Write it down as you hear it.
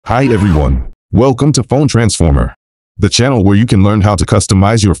Hi everyone, welcome to Phone Transformer, the channel where you can learn how to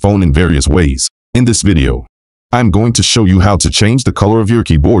customize your phone in various ways. In this video, I'm going to show you how to change the color of your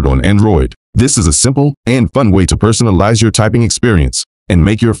keyboard on Android. This is a simple and fun way to personalize your typing experience and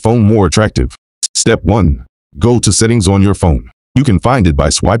make your phone more attractive. Step 1. Go to Settings on your phone. You can find it by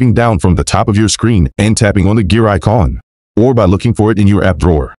swiping down from the top of your screen and tapping on the gear icon, or by looking for it in your app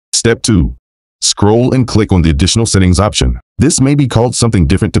drawer. Step 2. Scroll and click on the Additional Settings option. This may be called something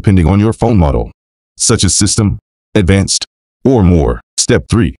different depending on your phone model, such as System, Advanced, or more. Step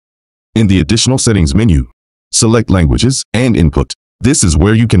 3. In the Additional Settings menu, select Languages and Input. This is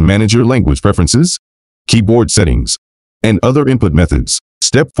where you can manage your language preferences, keyboard settings, and other input methods.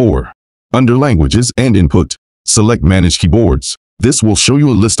 Step 4. Under Languages and Input, select Manage Keyboards. This will show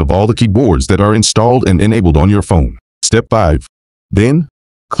you a list of all the keyboards that are installed and enabled on your phone. Step 5. Then,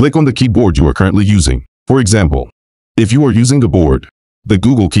 click on the keyboard you are currently using. For example, if you are using the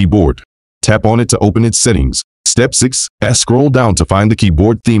Google keyboard, tap on it to open its settings. Step 6. Scroll down to find the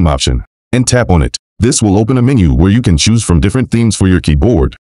keyboard theme option and tap on it. This will open a menu where you can choose from different themes for your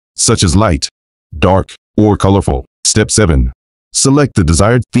keyboard, such as light, dark, or colorful. Step 7. Select the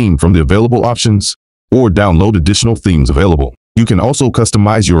desired theme from the available options, or download additional themes available. You can also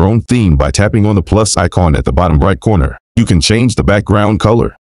customize your own theme by tapping on the plus icon at the bottom right corner. You can change the background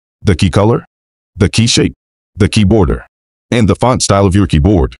color, the key shape, the key border, and the font style of your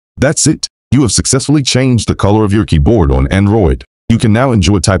keyboard. That's it. You have successfully changed the color of your keyboard on Android. You can now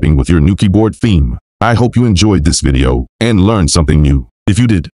enjoy typing with your new keyboard theme. I hope you enjoyed this video and learned something new. If you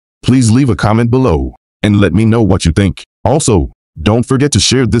did, please leave a comment below and let me know what you think. Also, don't forget to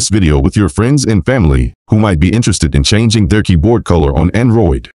share this video with your friends and family who might be interested in changing their keyboard color on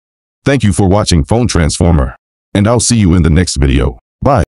Android. Thank you for watching Phone Transformer, and I'll see you in the next video.